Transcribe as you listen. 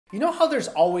You know how there's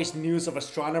always news of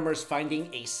astronomers finding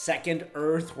a second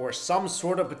Earth or some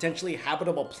sort of potentially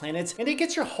habitable planet, and it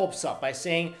gets your hopes up by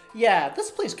saying, yeah,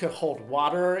 this place could hold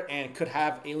water and could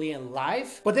have alien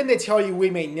life, but then they tell you we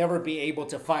may never be able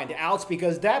to find out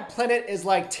because that planet is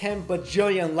like 10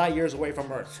 bajillion light years away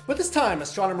from Earth. But this time,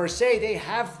 astronomers say they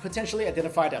have potentially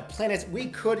identified a planet we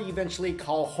could eventually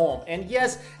call home. And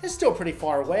yes, it's still pretty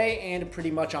far away and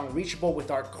pretty much unreachable with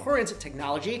our current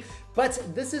technology, but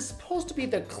this is supposed to be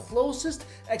the closest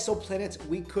exoplanet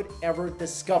we could ever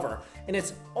discover, and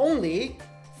it's only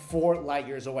 4 light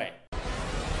years away.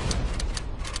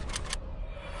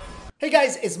 Hey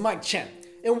guys, it's Mikexingchen.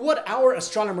 And what our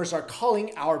astronomers are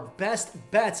calling our best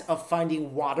bet of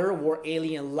finding water or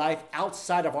alien life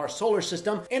outside of our solar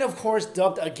system, and of course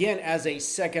dubbed again as a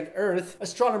second Earth,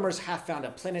 astronomers have found a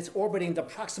planet orbiting the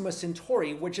Proxima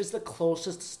Centauri, which is the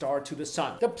closest star to the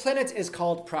sun. The planet is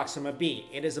called Proxima b.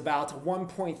 It is about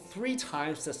 1.3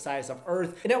 times the size of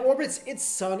Earth, and it orbits its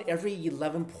sun every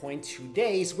 11.2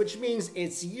 days, which means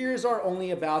its years are only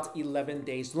about 11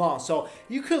 days long. So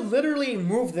you could literally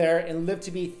move there and live to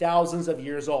be thousands of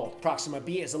years old. Proxima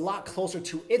b is a lot closer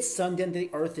to its sun than the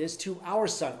Earth is to our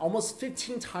sun, almost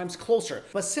 15 times closer.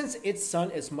 But since its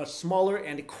sun is much smaller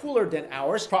and cooler than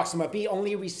ours, Proxima b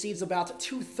only receives about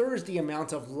 2/3 the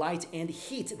amount of light and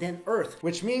heat than Earth,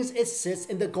 which means it sits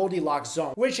in the Goldilocks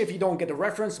zone, which, if you don't get the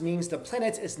reference, means the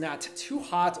planet is not too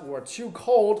hot or too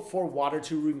cold for water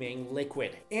to remain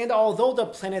liquid. And although the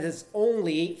planet is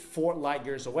only 4 light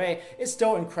years away, it's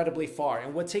still incredibly far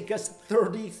and would take us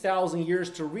 30,000 years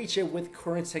to reach it with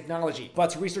current technology.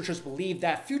 But researchers believe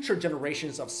that future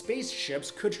generations of spaceships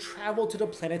could travel to the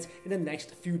planet in the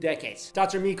next few decades.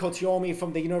 Dr. Mikexingchen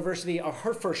from the University of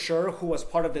Hertfordshire, who was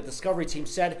part of the discovery team,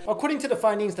 said, according to the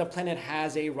findings, the planet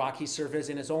has a rocky surface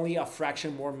and is only a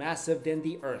fraction more massive than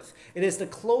the Earth. It is the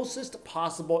closest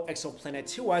possible exoplanet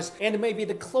to us and may be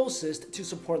the closest to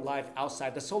support life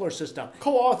outside the solar system.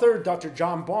 Co-author Dr.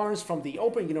 John Barnes from the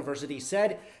Open University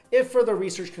said, if further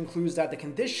research concludes that the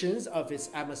conditions of its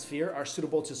atmosphere are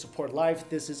suitable to support life,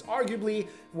 this is arguably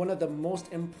one of the most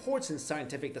important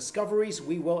scientific discoveries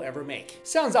we will ever make.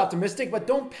 Sounds optimistic, but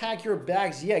don't pack your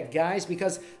bags yet, guys,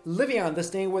 because living on this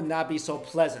thing would not be so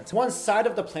pleasant. One side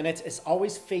of the planet is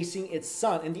always facing its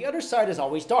sun, and the other side is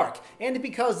always dark. And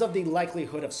because of the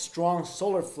likelihood of strong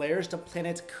solar flares, the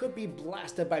planet could be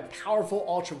blasted by powerful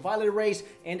ultraviolet rays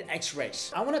and X-rays.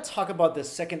 I want to talk about the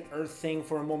second Earth thing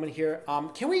for a moment here.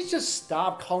 Can we just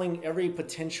stop calling every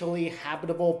potentially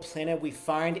habitable planet we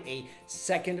find a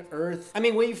second Earth? I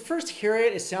mean, when you first hear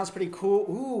it, it sounds pretty cool.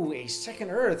 Ooh, a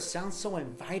second Earth sounds so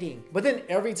inviting. But then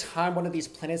every time one of these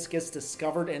planets gets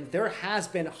discovered, and there has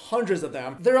been hundreds of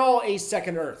them, they're all a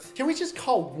second Earth. Can we just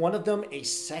call one of them a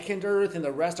second Earth and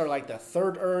the rest are like the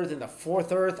third Earth and the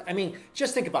fourth Earth? I mean,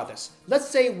 just think about this. Let's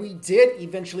say we did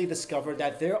eventually discover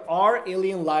that there are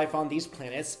alien life on these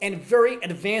planets and very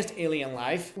advanced alien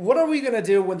life. What are we gonna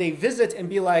do when they visit and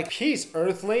be like, peace,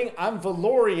 Earthling, I'm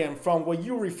Valorian from what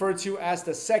you refer to as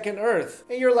the second Earth.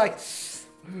 And you're like,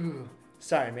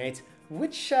 sorry, mate.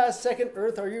 Which second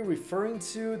Earth are you referring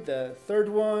to? The third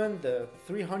one? The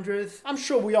 300th? I'm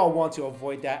sure we all want to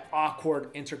avoid that awkward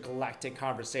intergalactic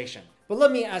conversation. But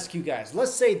let me ask you guys,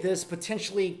 let's say this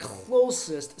potentially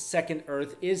closest second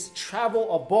Earth is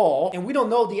travelable, and we don't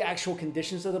know the actual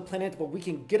conditions of the planet, but we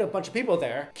can get a bunch of people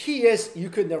there. Key is, you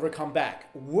could never come back.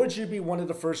 Would you be one of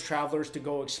the first travelers to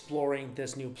go exploring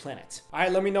this new planet? All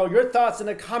right, let me know your thoughts in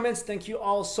the comments. Thank you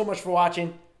all so much for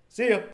watching. See ya.